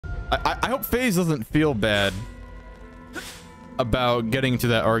I hope FaZe doesn't feel bad about getting to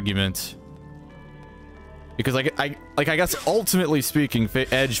that argument. Because I guess ultimately speaking,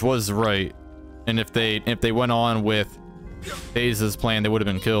 Edge was right. And if they went on with FaZe's plan, they would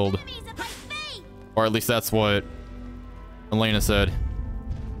have been killed. Or at least that's what Elena said.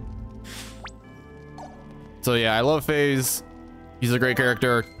 So yeah, I love FaZe. He's a great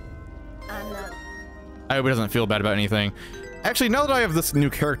character. I hope he doesn't feel bad about anything. Actually, now that I have this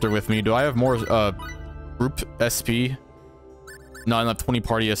new character with me, do I have more group SP? No, I have 20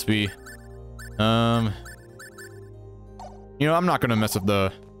 party SP. You know, I'm not gonna mess with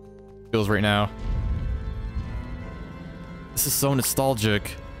the skills right now. This is so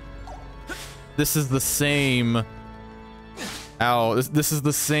nostalgic. This is the same. Ow, this is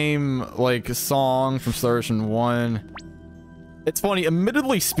the same like song from Star Ocean 1. It's funny,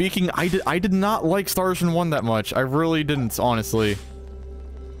 admittedly speaking, I did not like Star Ocean 1 that much. I really didn't, honestly.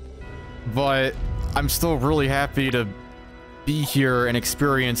 But I'm still really happy to be here and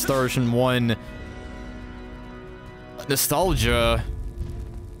experience Star Ocean 1 nostalgia.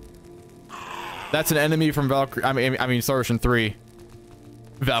 That's an enemy from Valkyrie. I mean Star Ocean 3.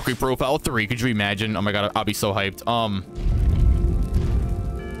 Valkyrie Profile 3. Could you imagine? Oh my god, I'll be so hyped.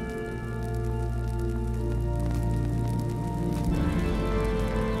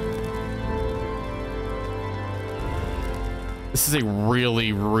 This is a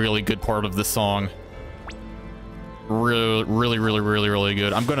really, really good part of the song. Really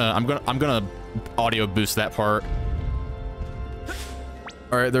good. I'm gonna audio boost that part.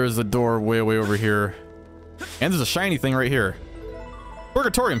 All right, there's a door way over here, and there's a shiny thing right here.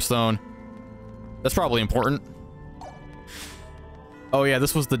 Purgatorium Stone. That's probably important. Oh yeah,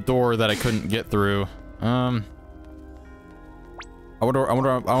 this was the door that I couldn't get through. I wonder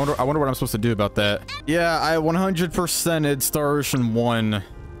what I'm supposed to do about that. Yeah, I 100%ed Star Ocean 1.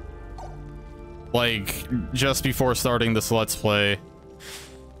 Like, just before starting this Let's Play.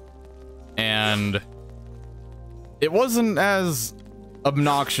 And it wasn't as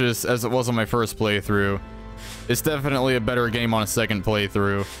obnoxious as it was on my first playthrough. It's definitely a better game on a second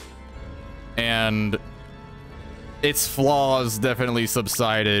playthrough. And its flaws definitely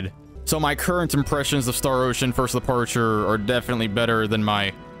subsided. So my current impressions of Star Ocean First Departure are definitely better than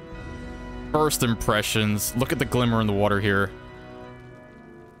my first impressions. Look at the glimmer in the water here.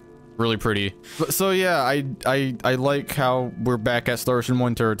 Really pretty. So yeah, I like how we're back at Star Ocean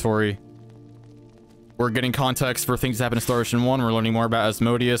 1 territory. We're getting context for things that happen in Star Ocean 1. We're learning more about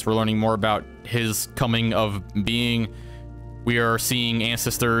Asmodeus. We're learning more about his coming of being. We are seeing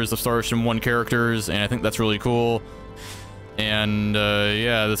ancestors of Star Ocean 1 characters, and I think that's really cool. And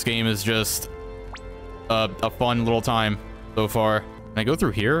yeah, this game is just a fun little time so far. Can I go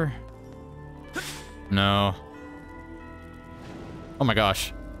through here? No. Oh my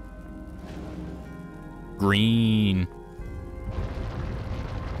gosh. Green.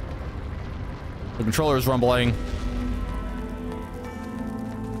 The controller is rumbling.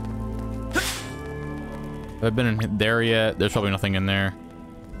 Have I been in there yet? There's probably nothing in there.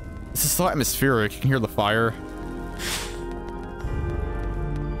 This is so atmospheric. You can hear the fire.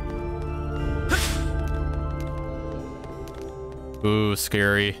 Ooh,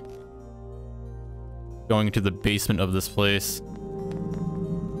 scary. Going into the basement of this place.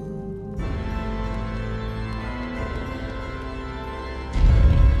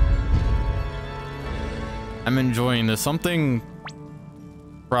 I'm enjoying this. Something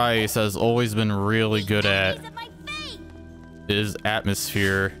Price has always been really good at is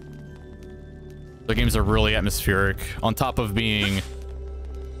atmosphere. The games are really atmospheric, on top of being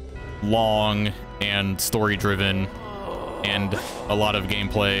long and story-driven and a lot of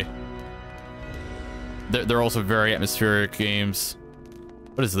gameplay. They're also very atmospheric games.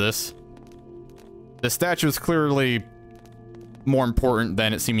 What is this? The statue is clearly more important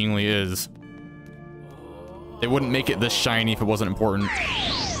than it seemingly is. They wouldn't make it this shiny if it wasn't important.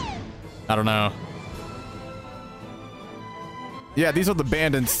 I don't know. Yeah, these are the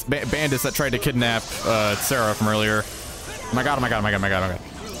bandits that tried to kidnap Sarah from earlier. Oh my god, oh my god, oh my god, oh my god, oh my god.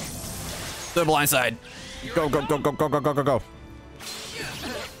 The blind side. Go, go, go, go, go, go, go, go, go.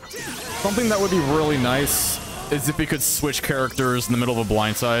 Something that would be really nice is if we could switch characters in the middle of a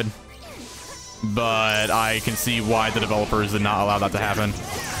blindside. But I can see why the developers did not allow that to happen.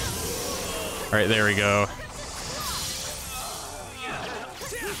 Alright, there we go.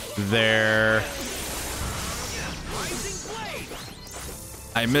 There.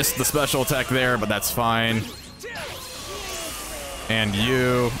 I missed the special attack there, but that's fine. And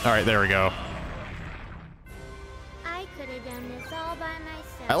you. Alright, there we go. I could have done this all by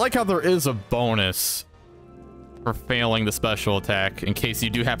myself. I like how there is a bonus for failing the special attack, in case you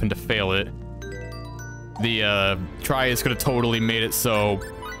do happen to fail it. The Trias could have totally made it so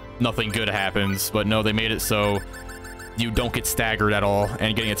nothing good happens, but no, they made it so you don't get staggered at all,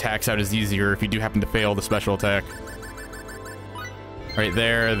 and getting attacks out is easier if you do happen to fail the special attack. Right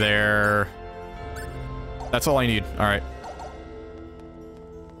there, there. That's all I need. All right.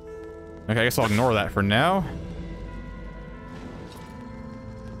 Okay, I guess I'll ignore that for now.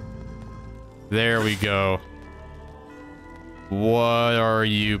 There we go. What are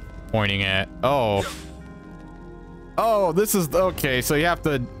you pointing at? Oh. Oh, this is... Okay, so you have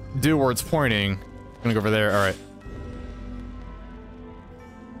to do where it's pointing. I'm gonna go over there. All right.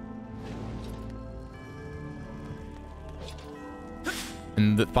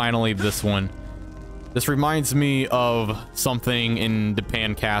 And finally, this one. This reminds me of something in the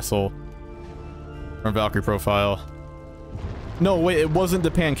Pan Castle from Valkyrie Profile. No, wait, it wasn't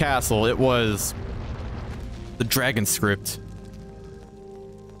the Pan Castle. It was the Dragon Script.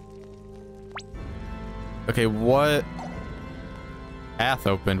 Okay, what path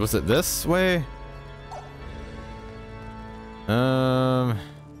opened? Was it this way?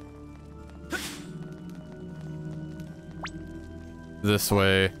 This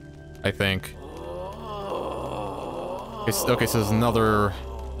way, I think. Okay, so there's another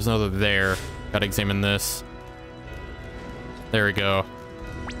there. Gotta examine this. There we go.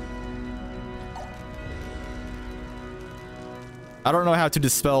 I don't know how to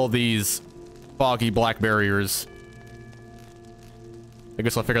dispel these foggy black barriers. I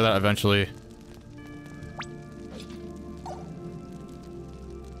guess I'll figure that out eventually.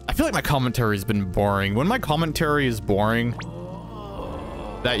 I feel like my commentary's been boring. When my commentary is boring,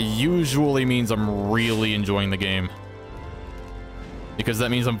 that usually means I'm really enjoying the game. Because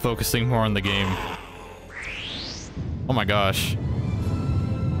that means I'm focusing more on the game. Oh my gosh.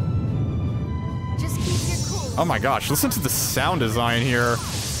 Just keep your cool. Oh my gosh, listen to the sound design here.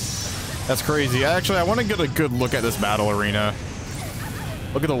 That's crazy. Actually, I want to get a good look at this battle arena.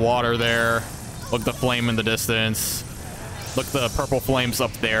 Look at the water there. Look at the flame in the distance. Look at the purple flames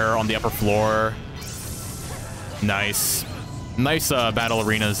up there on the upper floor. Nice. Nice battle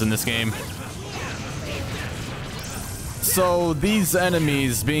arenas in this game. So these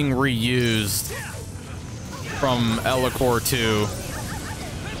enemies being reused from Elacor 2,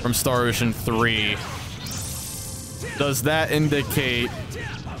 from Star Ocean 3, does that indicate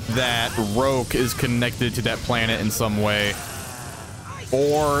that Roke is connected to that planet in some way?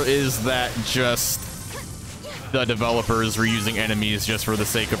 Or is that just the developers reusing enemies just for the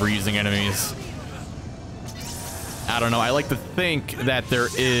sake of reusing enemies? I don't know. I like to think that there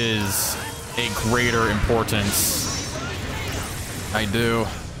is a greater importance. I do.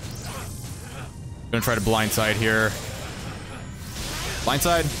 Gonna try to blindside here.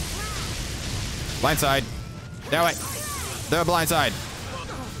 Blindside. Blindside. Do it. Do a blindside.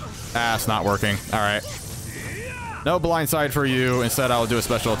 Ah, it's not working. All right. No blindside for you. Instead, I'll do a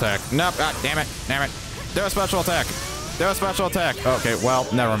special attack. Nope. Ah, damn it. Damn it. Do a special attack. Do a special attack. Okay, well,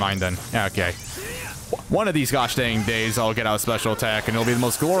 never mind then. Okay. One of these gosh dang days, I'll get out a special attack, and it'll be the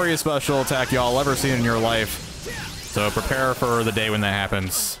most glorious special attack y'all ever seen in your life. So prepare for the day when that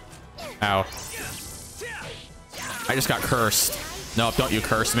happens. Ow. I just got cursed. Nope, don't you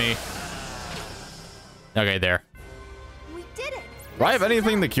curse me. Okay, there. We did it. Do I have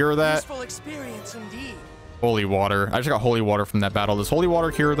anything to cure that? Useful experience indeed. Holy water. I just got holy water from that battle. Does holy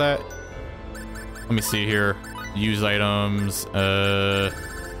water cure that? Let me see here. Use items.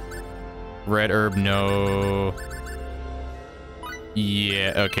 Red herb, no.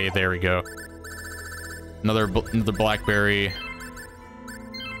 Yeah, okay, there we go. Another blackberry.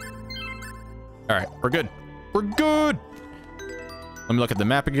 All right, we're good. We're good. Let me look at the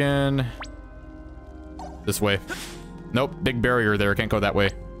map again. This way. Nope, big barrier there. Can't go that way.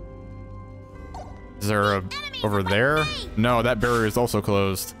 Is there a over there? No, that barrier is also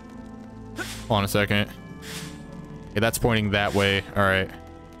closed. Hold on a second. Okay, that's pointing that way. All right.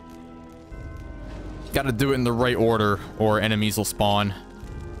 Gotta do it in the right order, or enemies will spawn.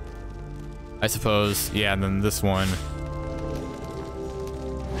 I suppose. Yeah, and then this one.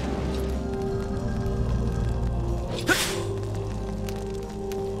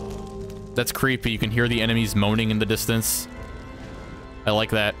 That's creepy. You can hear the enemies moaning in the distance. I like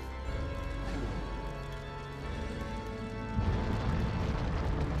that.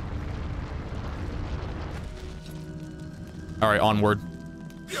 All right, onward.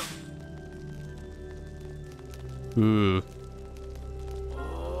 Ooh.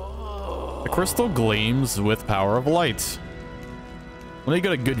 The crystal gleams with power of light. Let me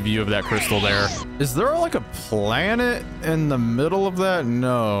get a good view of that crystal there. Is there like a planet in the middle of that?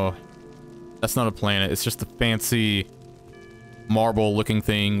 No. That's not a planet. It's just a fancy marble looking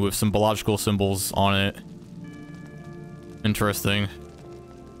thing with some biological symbols on it. Interesting.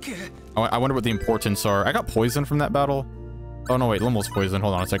 I wonder what the importance are. I got poison from that battle. Oh no, wait, Limel's poison.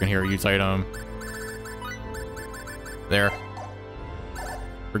 Hold on a second here. Use item. There.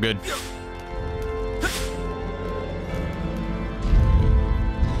 We're good.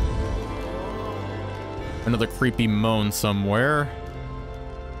 Another creepy moan somewhere.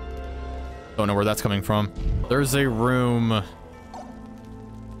 Don't know where that's coming from. There's a room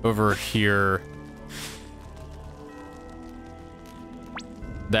over here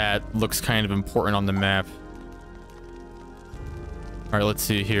that looks kind of important on the map. All right, let's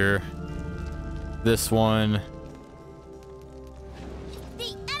see here. This one.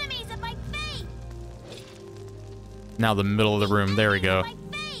 The enemies of my faith. Now the middle of the room. There we go.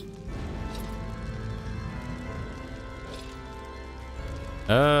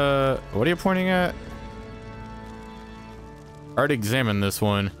 What are you pointing at? I already examined this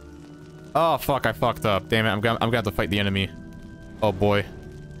one. Oh, fuck, I fucked up. Damn it, I'm gonna have to fight the enemy. Oh, boy.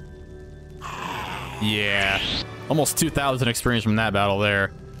 Yeah. Almost 2,000 experience from that battle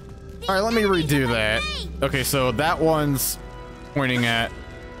there. Alright, let me redo that. Okay, so that one's pointing at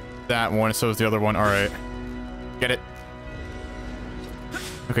that one, so is the other one. Alright. Get it.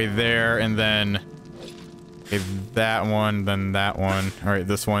 Okay, there, and then... Okay, that one, then that one. Alright,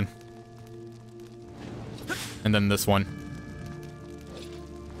 this one. And then this one.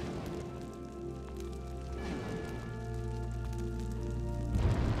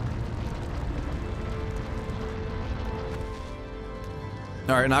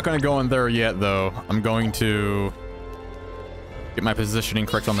 Alright, not gonna go in there yet, though. I'm going to get my positioning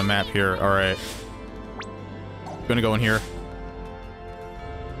correct on the map here. Alright. Gonna go in here.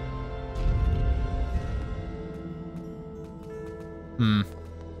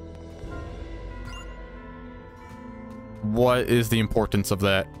 What is the importance of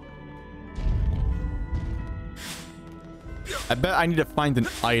that? I bet I need to find an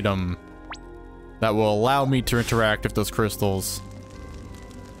item that will allow me to interact with those crystals.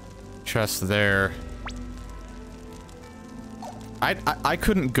 Chest there. I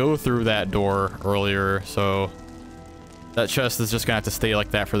couldn't go through that door earlier, so that chest is just gonna have to stay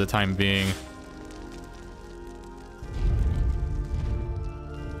like that for the time being.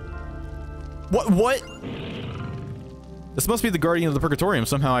 What? This must be the Guardian of the Purgatorium.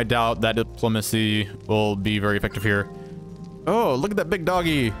 Somehow I doubt that diplomacy will be very effective here. Oh, look at that big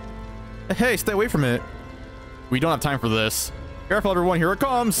doggy. Hey, stay away from it. We don't have time for this. Careful, everyone. Here it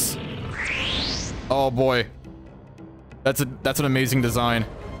comes. Oh, boy. That's an amazing design.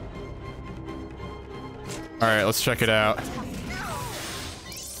 All right, let's check it out.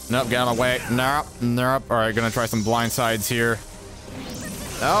 Nope, get out of the way. Nope, nope. All right, gonna try some blind sides here.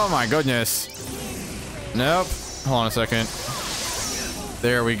 Oh, my goodness. Nope. Hold on a second.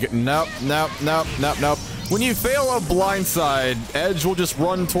 There we go. Nope, nope, nope, nope, nope. When you fail a blindside, Edge will just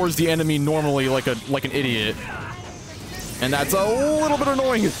run towards the enemy normally like an idiot. And that's a little bit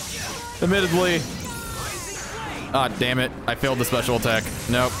annoying, admittedly. Ah, damn it. I failed the special attack.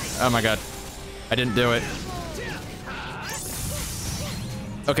 Nope. Oh my god. I didn't do it.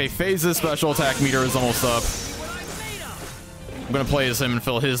 Okay, FaZe's special attack meter is almost up. I'm gonna play as him and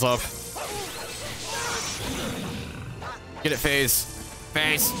fill his up. Get it, FaZe.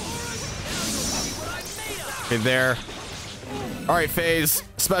 FaZe. Okay, there. Alright, FaZe.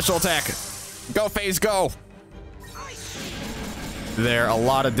 Special attack. Go, FaZe, go! There, a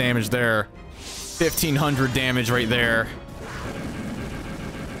lot of damage there. 1,500 damage right there.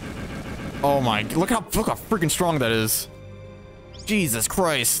 Oh my, look how freaking strong that is. Jesus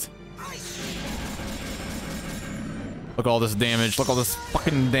Christ. Look at all this damage. Look at all this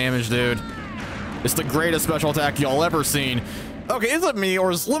fucking damage, dude. It's the greatest special attack y'all ever seen. Okay, is it me, or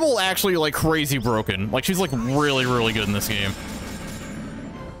is Limel actually, like, crazy broken? Like, she's, like, really, really good in this game.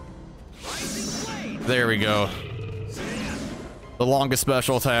 There we go. The longest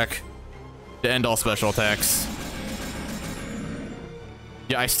special attack to end all special attacks.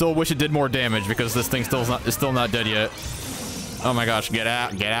 Yeah, I still wish it did more damage because this thing is still not dead yet. Oh my gosh, get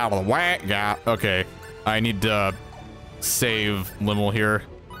out of the way. Yeah, okay. I need to save Limel here.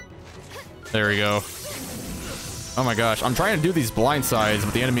 There we go. Oh my gosh, I'm trying to do these blind sides,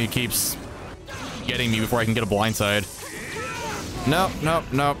 but the enemy keeps getting me before I can get a blind side. Nope, nope,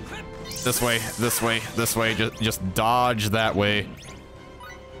 nope. This way, this way, this way. Just dodge that way.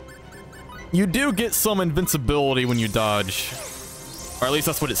 You do get some invincibility when you dodge. Or at least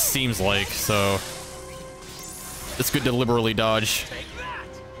that's what it seems like, so it's good to liberally dodge.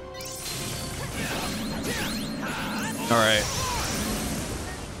 Alright.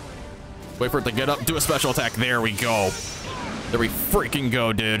 Wait for it to get up. Do a special attack. There we go. There we freaking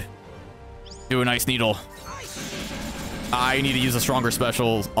go, dude. Do a nice needle. I need to use a stronger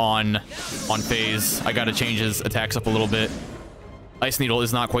special on FaZe. I gotta change his attacks up a little bit. Ice Needle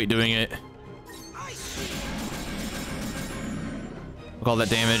is not quite doing it. Look at all that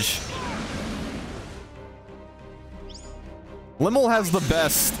damage. Limmel has the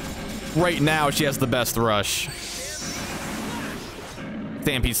best. Right now, she has the best rush.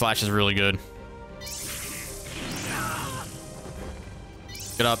 Stampede Slash is really good.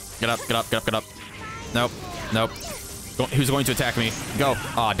 Get up, get up, get up, get up, get up. Nope, nope. Who's going to attack me? Go.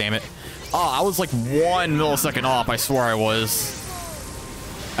 Aw, damn it. Oh, I was like 1 millisecond off. I swore I was.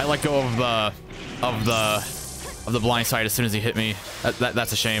 I let go of the blind side as soon as he hit me.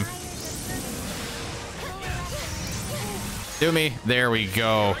 That's a shame. Do me. There we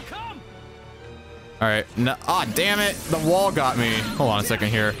go. All right. No, ah, damn it. The wall got me. Hold on a second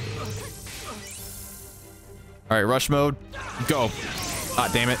here. All right, rush mode. Go. Ah,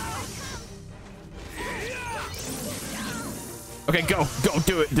 damn it. Okay, go. Go.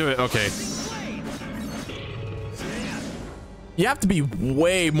 Do it. Do it. Okay. You have to be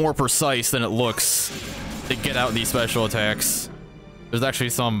way more precise than it looks to get out these special attacks. There's actually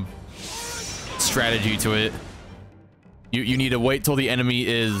some strategy to it. You need to wait till the enemy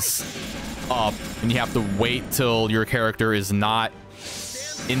is up, and you have to wait till your character is not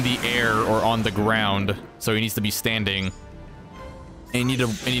in the air or on the ground, so he needs to be standing. And you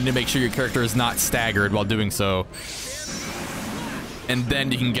need to make sure your character is not staggered while doing so. And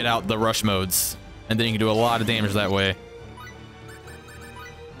then you can get out the rush modes, and then you can do a lot of damage that way.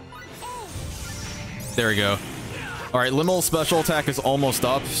 There we go. All right, Limmel's special attack is almost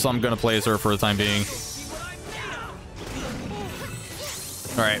up, so I'm gonna play as her for the time being.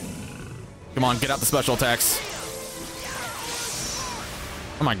 All right, come on, get out the special attacks.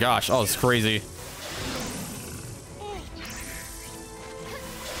 Oh my gosh, oh, it's crazy.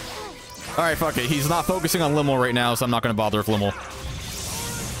 All right, fuck it. He's not focusing on Limmel right now, so I'm not gonna bother with Limmel.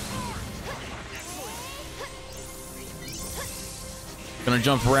 Gonna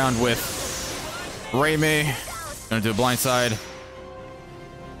jump around with Raymay. Gonna do a blind side.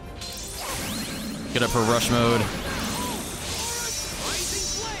 Get up her rush mode.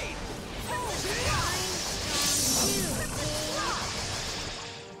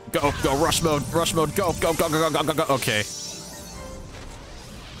 Go, go, rush mode, go, go, go, go, go, go, go. Okay.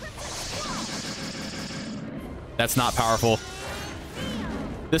 That's not powerful.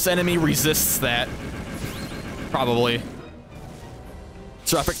 This enemy resists that. Probably.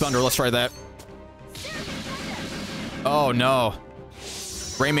 Tropic Thunder, let's try that. Oh no.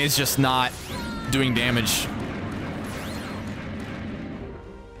 Raymay's just not doing damage.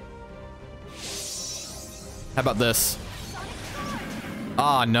 How about this?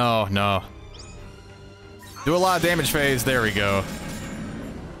 Ah, no, no. Do a lot of damage phase. There we go.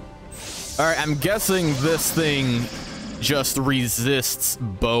 All right, I'm guessing this thing just resists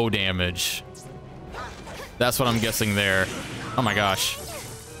bow damage. That's what I'm guessing there. Oh my gosh.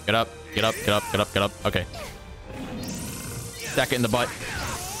 Get up, get up, get up, get up, get up. Okay. Stack it in the butt.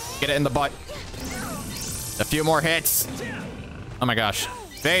 Get it in the butt. A few more hits. Oh my gosh.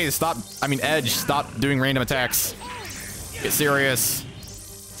 FaZe, stop. I mean, Edge, stop doing random attacks. Get serious.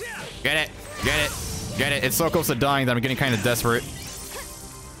 Get it. Get it. Get it. It's so close to dying that I'm getting kind of desperate.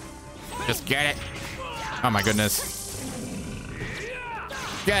 Just get it. Oh my goodness.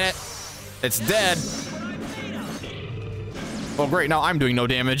 Get it. It's dead. Oh great, now I'm doing no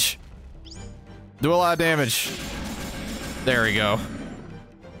damage. Do a lot of damage. There we go.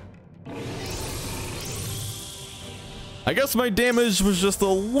 I guess my damage was just a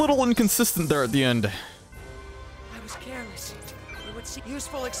little inconsistent there at the end. I was careless. It would see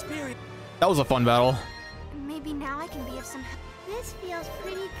useful experience. That was a fun battle. Maybe now I can be of some help. This feels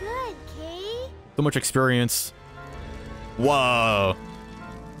pretty good, Kay. So much experience. Whoa.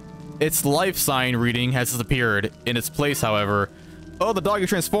 Its life sign reading has disappeared. In its place, however. Oh, the dog is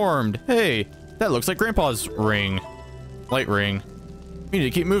transformed. Hey, that looks like Grandpa's ring. Light ring. We need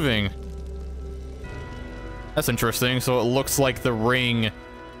to keep moving. That's interesting. So it looks like the ring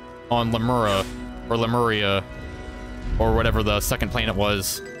on Lemura. Or Lemuria. Or whatever the second planet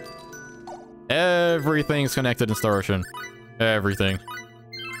was. Everything's connected in Star Ocean. Everything.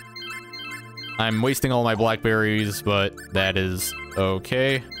 I'm wasting all my blackberries, but that is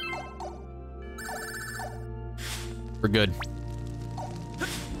okay. We're good.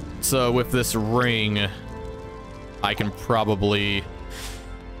 So with this ring, I can probably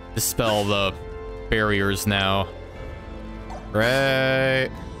dispel the barriers now. Right.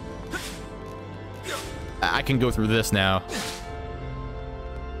 I can go through this now.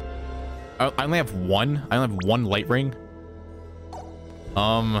 I only have one. I only have one light ring.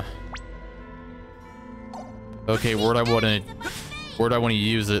 Okay, where do I want to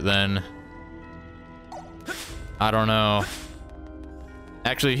use it then? I don't know.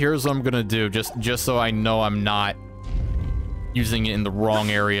 Actually, here's what I'm gonna do, just so I know I'm not using it in the wrong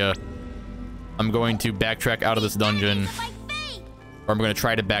area. I'm going to backtrack out of this dungeon, or I'm gonna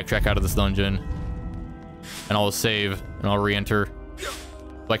try to backtrack out of this dungeon, and I'll save and I'll re-enter so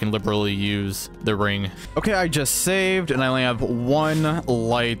I can liberally use the ring. Okay, I just saved and I only have one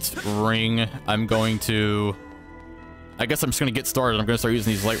light ring. I'm going to, I guess I'm just gonna get started. I'm gonna start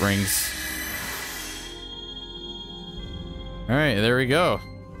using these light rings. All right, there we go.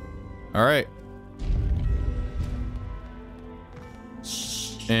 All right.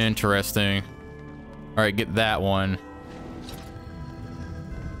 Interesting. All right, get that one.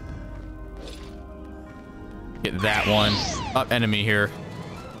 Get that one. Up, enemy here.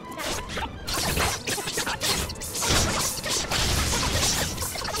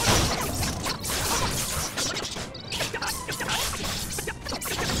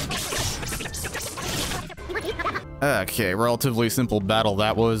 Okay, relatively simple battle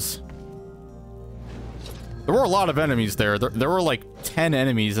that was. There were a lot of enemies there. There were like 10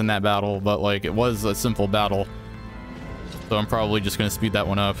 enemies in that battle, but like it was a simple battle. So I'm probably just gonna speed that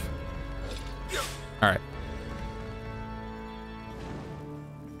one up. All right.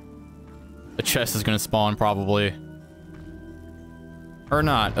 The chest is gonna spawn probably. Or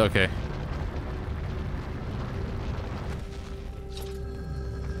not, okay.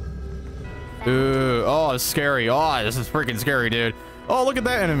 Ooh, oh, it's scary. Oh, this is freaking scary, dude. Oh, look at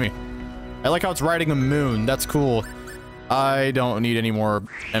that enemy. I like how it's riding a moon. That's cool. I don't need any more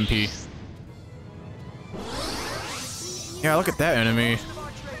MP. Yeah, look at that enemy.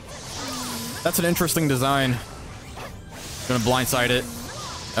 That's an interesting design. Gonna blindside it.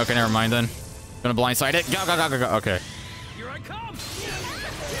 Okay, never mind then. Gonna blindside it. Go, go, go, go, go. Okay. Here I come.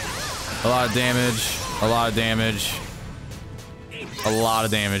 A lot of damage. A lot of damage. A lot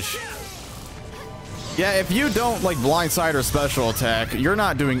of damage. Yeah, if you don't like blindside or special attack, you're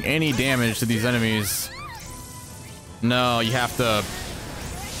not doing any damage to these enemies. No, you have to.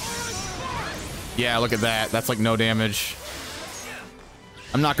 Yeah, look at that. That's like no damage.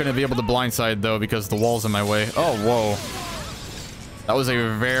 I'm not going to be able to blindside though because the wall's in my way. Oh, whoa. That was a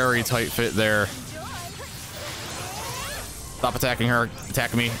very tight fit there. Stop attacking her.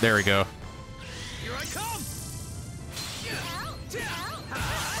 Attack me. There we go. Here I come.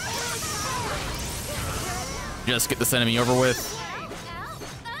 Just get this enemy over with.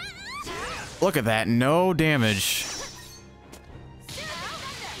 Look at that. No damage.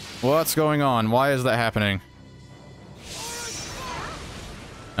 What's going on? Why is that happening?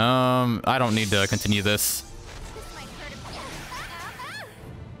 I don't need to continue this.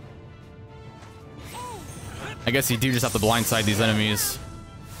 I guess you do just have to blindside these enemies.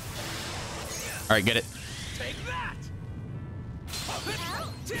 All right, get it.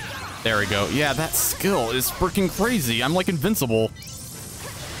 There we go. Yeah, that skill is freaking crazy. I'm like invincible.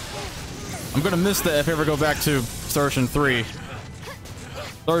 I'm gonna miss that if I ever go back to Star Ocean 3.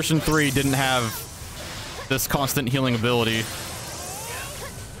 Star Ocean 3 didn't have this constant healing ability.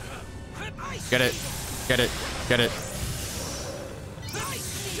 Get it. Get it. Get it.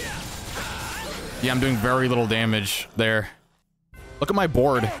 Yeah, I'm doing very little damage there. Look at my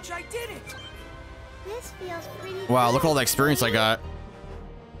board. I did it. This feels pretty Wow, look at all the experience I got.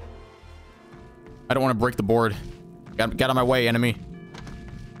 I don't want to break the board. Get out of my way, enemy.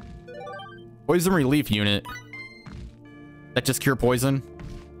 Poison relief unit. That just cure poison?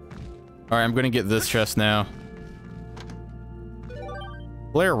 Alright, I'm gonna get this chest now.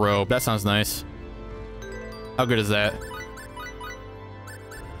 Flare robe, that sounds nice. How good is that?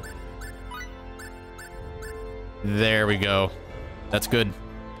 There we go. That's good.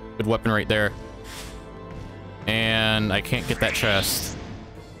 Good weapon right there. And I can't get that chest.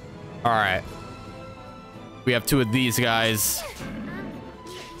 Alright. We have two of these guys.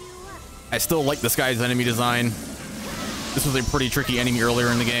 I still like this guy's enemy design. This was a pretty tricky enemy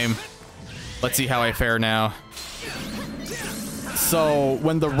earlier in the game. Let's see how I fare now. So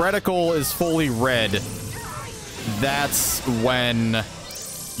when the reticle is fully red, that's when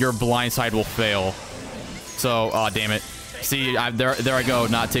your blindside will fail. So, oh damn it. See, there I go,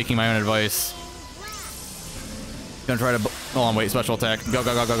 not taking my own advice. Gonna try to, hold on, wait, special attack. Go,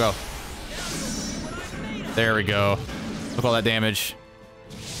 go, go, go, go. There we go. Look at all that damage.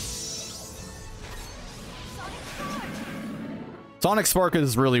 Sonic Spark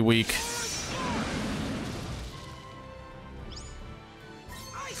is really weak.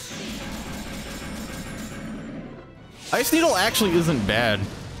 Ice Needle actually isn't bad.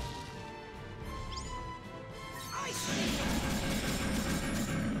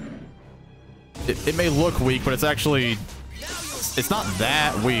 It may look weak, but it's actually... It's not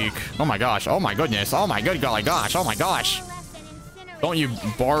that weak. Oh my gosh. Oh my goodness. Oh my good golly gosh. Oh my gosh. Don't you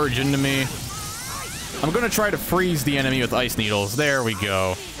barge into me. I'm gonna try to freeze the enemy with ice needles. There we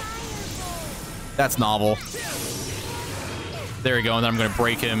go. That's novel. There we go, and then I'm gonna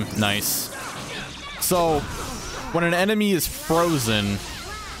break him. Nice. So, when an enemy is frozen,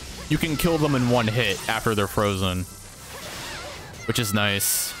 you can kill them in one hit after they're frozen. Which is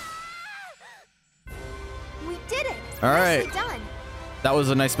nice. We did it. Alright. Nicely done. That was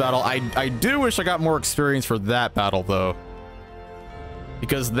a nice battle. I do wish I got more experience for that battle, though.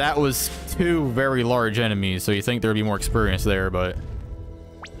 Because that was 2 very large enemies, so you think there'd be more experience there, but...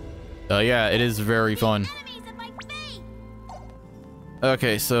 yeah, it is very fun.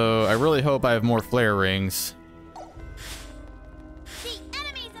 Okay, so I really hope I have more flare rings.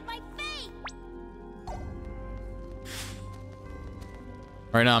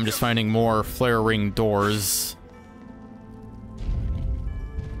 Right now, I'm just finding more flare ring doors.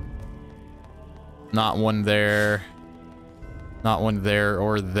 Not one there. Not one there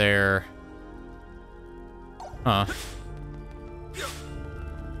or there. Huh.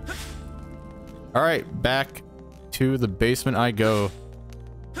 Alright, back to the basement I go.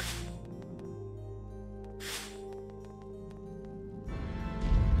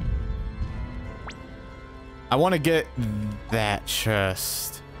 I want to get that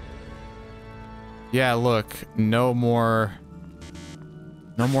chest. Yeah, look. No more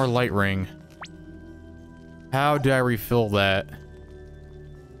light ring. How do I refill that?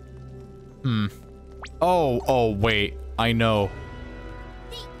 Oh, wait. I know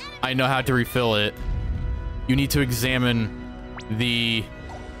how to refill it. You need to examine the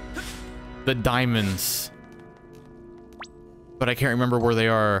diamonds. But I can't remember where they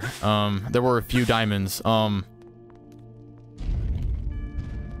are. There were a few diamonds. Oh,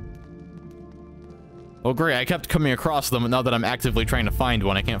 great. I kept coming across them, but now that I'm actively trying to find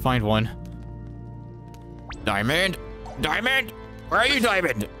one, I can't find one. Diamond? Diamond? Where are you,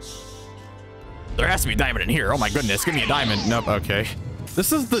 Diamond? There has to be a diamond in here. Oh my goodness. Give me a diamond. Nope. Okay.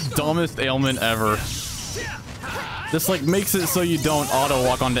 This is the dumbest ailment ever. This, like, makes it so you don't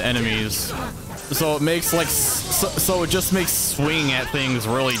auto-walk onto enemies. So it makes, like, so it just makes swinging at things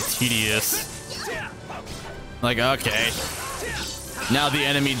really tedious. Like, okay. Now the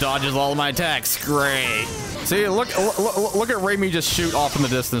enemy dodges all of my attacks. Great. See, look at Raimi just shoot off in the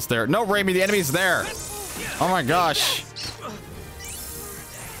distance there. No, Raimi, the enemy's there. Oh my gosh.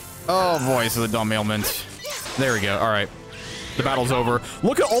 Oh boy, this is a dumb ailment. There we go. All right. The battle's over.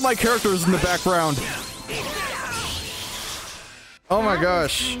 Look at all my characters in the background. Oh my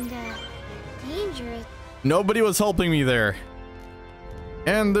gosh. Dangerous. Nobody was helping me there.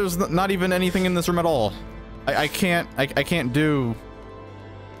 And there's not even anything in this room at all. I can't do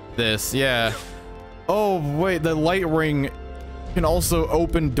this. Yeah. Oh wait, the light ring can also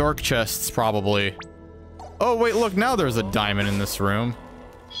open dark chests probably. Oh wait, look, now there's a diamond in this room.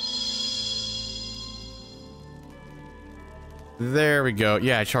 There we go.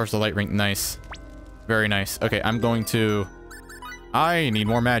 Yeah, I charged the light ring. Nice. Very nice. Okay, I'm going to... I need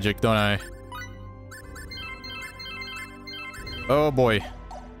more magic, don't I? Oh boy.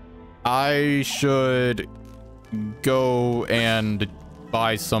 I should go and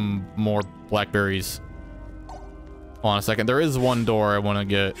buy some more blackberries. Hold on a second. There is one door I want to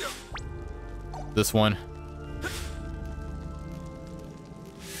get. This one.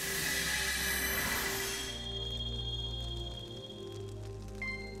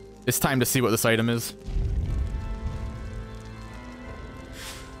 It's time to see what this item is.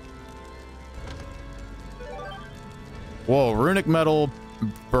 Whoa, runic metal,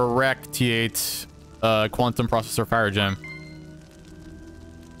 Baractiate, quantum processor fire gem.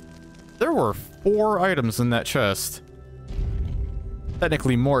 There were 4 items in that chest.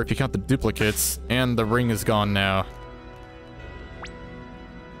 Technically more if you count the duplicates, and the ring is gone now.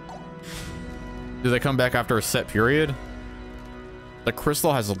 Do they come back after a set period? The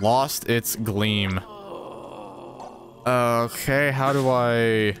crystal has lost its gleam. Okay, how do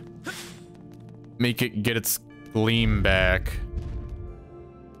I make it get its gleam back?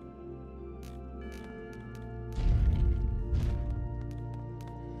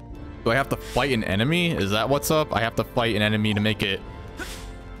 Do I have to fight an enemy? Is that what's up? I have to fight an enemy to make it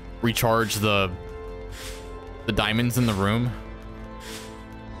recharge the diamonds in the room?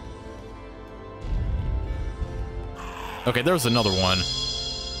 Okay, there's another one.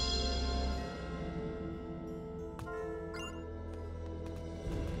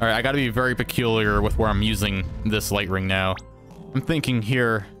 Alright, I gotta be very peculiar with where I'm using this light ring now. I'm thinking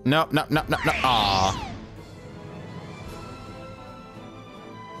here. No. Ah.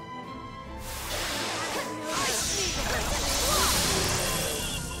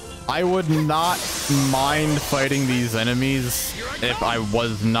 I would not mind fighting these enemies if I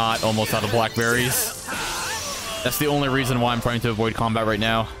was not almost out of blackberries. That's the only reason why I'm trying to avoid combat right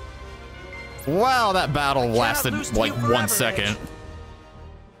now. Wow, that battle lasted like 1 second.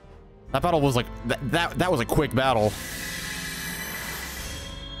 That battle was like that was a quick battle.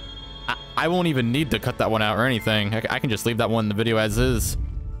 I won't even need to cut that one out or anything. I can just leave that one in the video as is.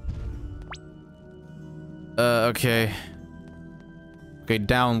 Okay. Okay,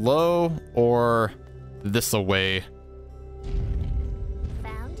 down low or this away?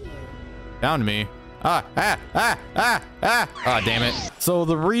 Found you. Found me. Ah, damn it. So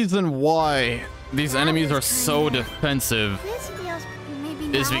the reason why these enemies are so defensive This feels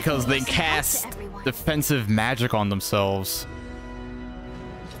maybe is now I because can they listen up to cast everyone. defensive magic on themselves.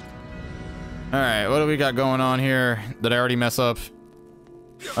 All right, what do we got going on here? Did I already mess up?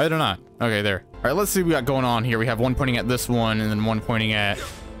 I did not. Okay, there. All right, let's see what we got going on here. We have one pointing at this one and then one pointing at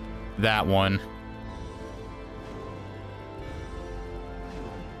that one.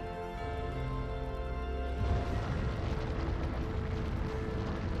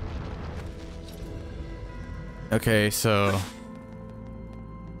 Okay, so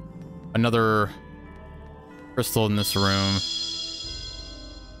another crystal in this room.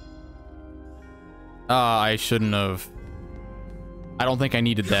 I shouldn't have. I don't think I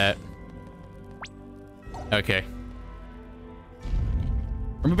needed that. Okay.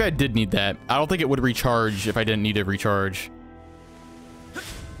 Or maybe I did need that. I don't think it would recharge if I didn't need to recharge.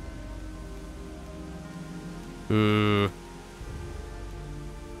 Ooh.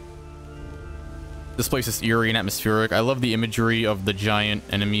 This place is eerie and atmospheric. I love the imagery of the giant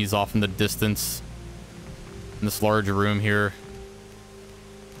enemies off in the distance in this large room here.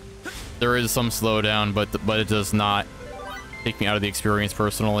 There is some slowdown, but it does not take me out of the experience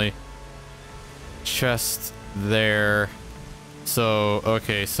personally. Chest there. So,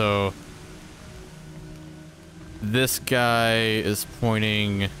 okay, so this guy is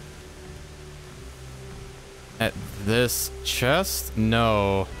pointing at this chest?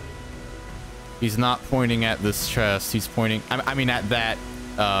 No. He's not pointing at this chest. He's pointing, I mean at that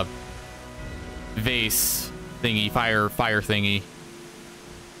vase thingy, fire thingy.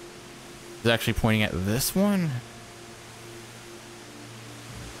 He's actually pointing at this one.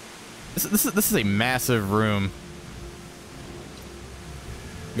 This is a massive room.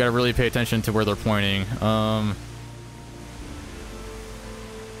 You gotta really pay attention to where they're pointing.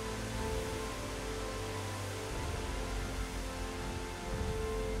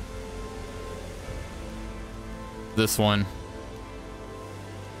 This one.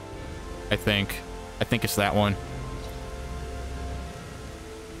 I think it's that one.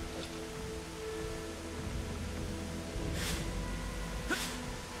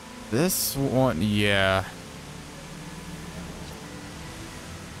 This one, yeah.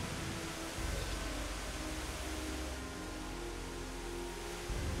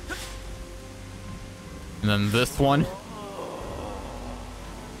 And then this one.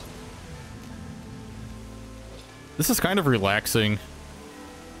 This is kind of relaxing.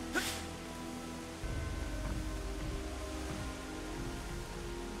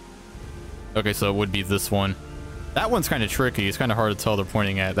 Okay, so it would be this one. That one's kind of tricky. It's kind of hard to tell they're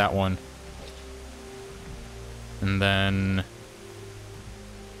pointing at that one. And then...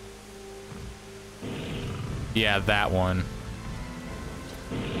 yeah, that one.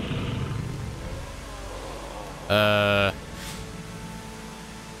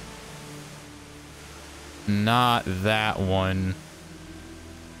 Not that one.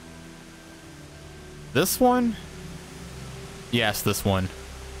 This one? Yes, this one.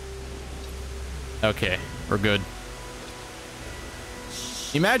 Okay, we're good.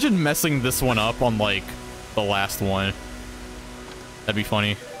 Imagine messing this one up on, like, the last one. That'd be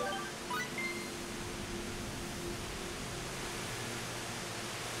funny.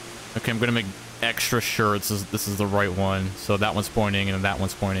 Okay, I'm gonna make extra sure this is the right one. So that one's pointing and that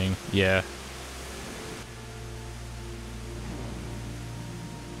one's pointing. Yeah.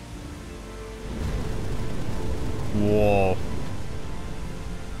 Whoa.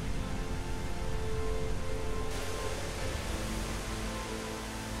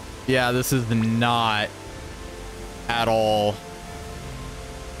 Yeah, this is not at all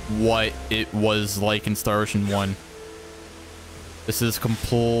what it was like in Star Ocean 1. This is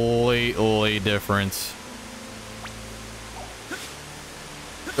completely different.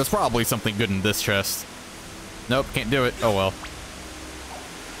 There's probably something good in this chest. Nope, can't do it. Oh well.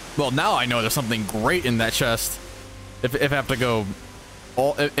 Well, now I know there's something great in that chest. If I have to go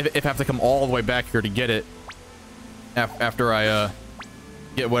if I have to come all the way back here to get it after I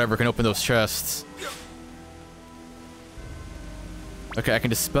get whatever can open those chests. Okay, I can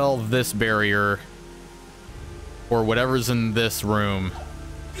dispel this barrier or whatever's in this room,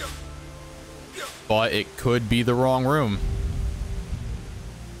 but it could be the wrong room.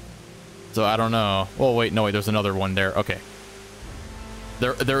 So I don't know. Oh wait, no wait, there's another one there. Okay.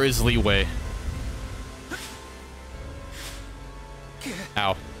 There is leeway.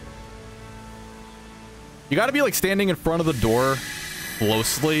 Ow. You gotta be like standing in front of the door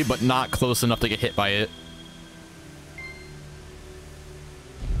closely, but not close enough to get hit by it.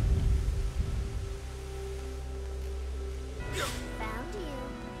 Found you.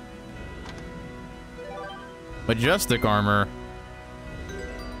 Majestic armor.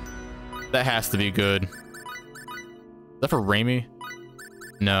 That has to be good. Is that for Raimi?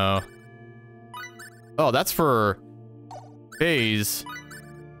 No. Oh, that's for FaZe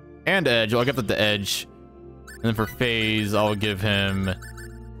and Edge. I'll give that to Edge. And then for FaZe, I'll give him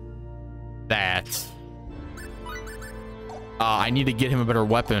that. I need to get him a better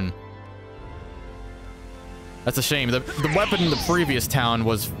weapon. That's a shame. The weapon in the previous town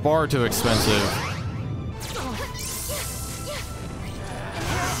was far too expensive.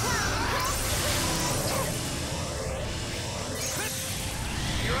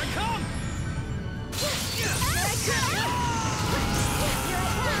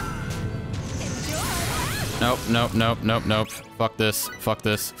 Nope, nope, nope, nope, nope. Fuck this, fuck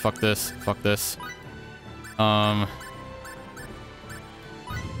this, fuck this, fuck this. Can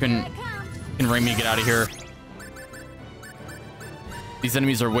Raimi get out of here? These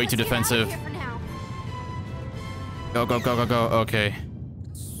enemies are way too defensive. Go, go, go, go, go. Okay.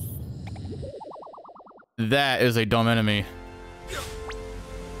 That is a dumb enemy.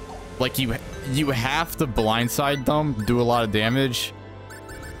 Like, you have to blindside them, do a lot of damage,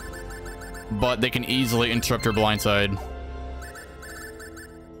 but they can easily interrupt your blindside.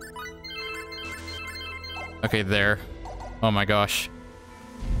 Okay, there. Oh my gosh.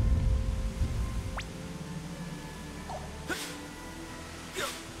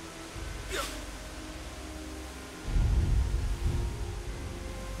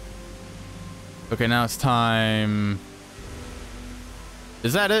 Okay, now it's time.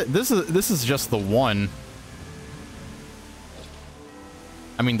 Is that it? This is just the one.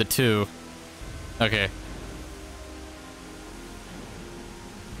 I mean the two. Okay.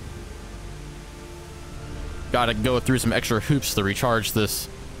 Gotta go through some extra hoops to recharge this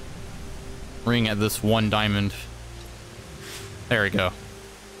ring at this one diamond. There we go.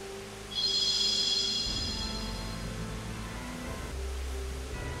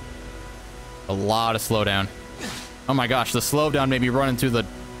 A lot of slowdown. Oh my gosh, the slowdown made me run into the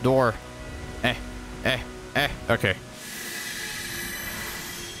door. Okay.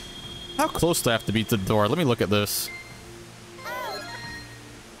 How close do I have to be to the door? Let me look at this.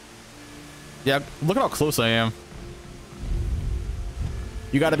 Yeah, look at how close I am.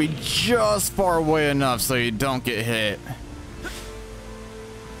 You gotta be just far away enough so you don't get hit.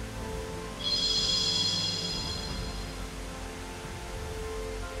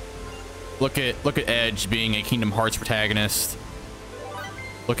 Look at Edge being a Kingdom Hearts protagonist.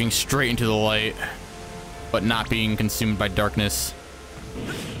 Looking straight into the light, but not being consumed by darkness.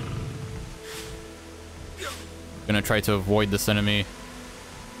 Gonna try to avoid this enemy.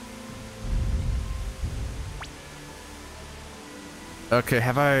 Okay,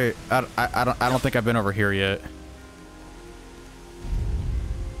 have I don't think I've been over here yet.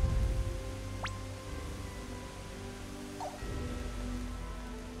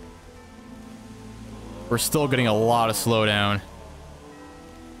 We're still getting a lot of slowdown.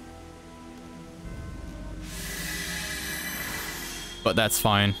 But that's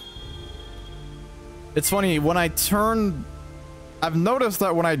fine. It's funny, when I turn... I've noticed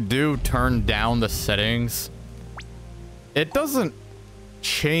that when I do turn down the settings, it doesn't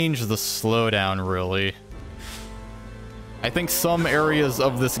change the slowdown, really. I think some areas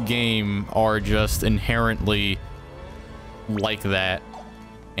of this game are just inherently like that,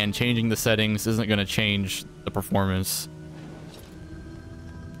 and changing the settings isn't going to change the performance.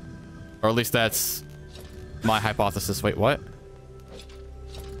 Or at least that's my hypothesis. Wait, what?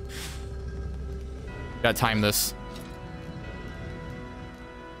 Gotta time this.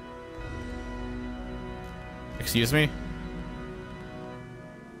 Excuse me?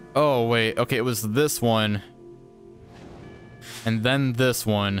 Oh, wait. Okay, it was this one. And then this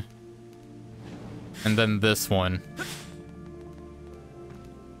one. And then this one.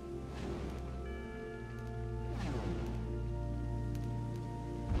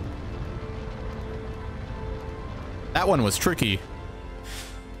 That one was tricky.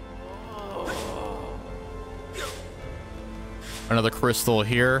 Another crystal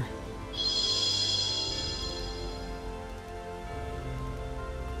here.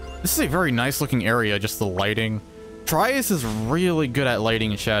 This is a very nice looking area, just the lighting. Trius is really good at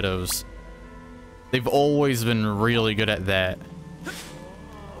lighting and shadows. They've always been really good at that.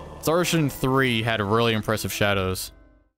 Star Ocean 3 had really impressive shadows.